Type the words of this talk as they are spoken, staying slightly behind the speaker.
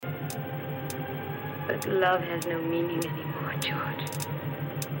But love has no meaning anymore, George.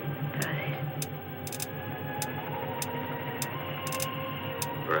 Does it?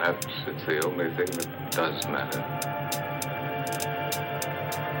 Perhaps it's the only thing that does matter.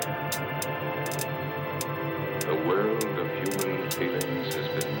 The world of human feelings has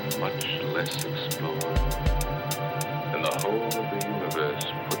been much less explored than the whole of the universe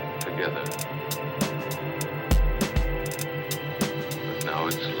put together. But now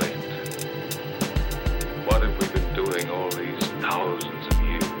it's late. What have we been doing all these thousands of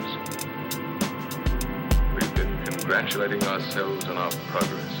years? We've been congratulating ourselves on our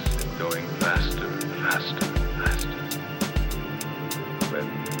progress in going faster and faster and faster. When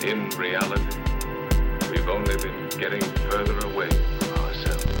in reality, we've only been getting further away from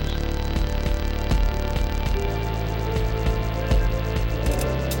ourselves.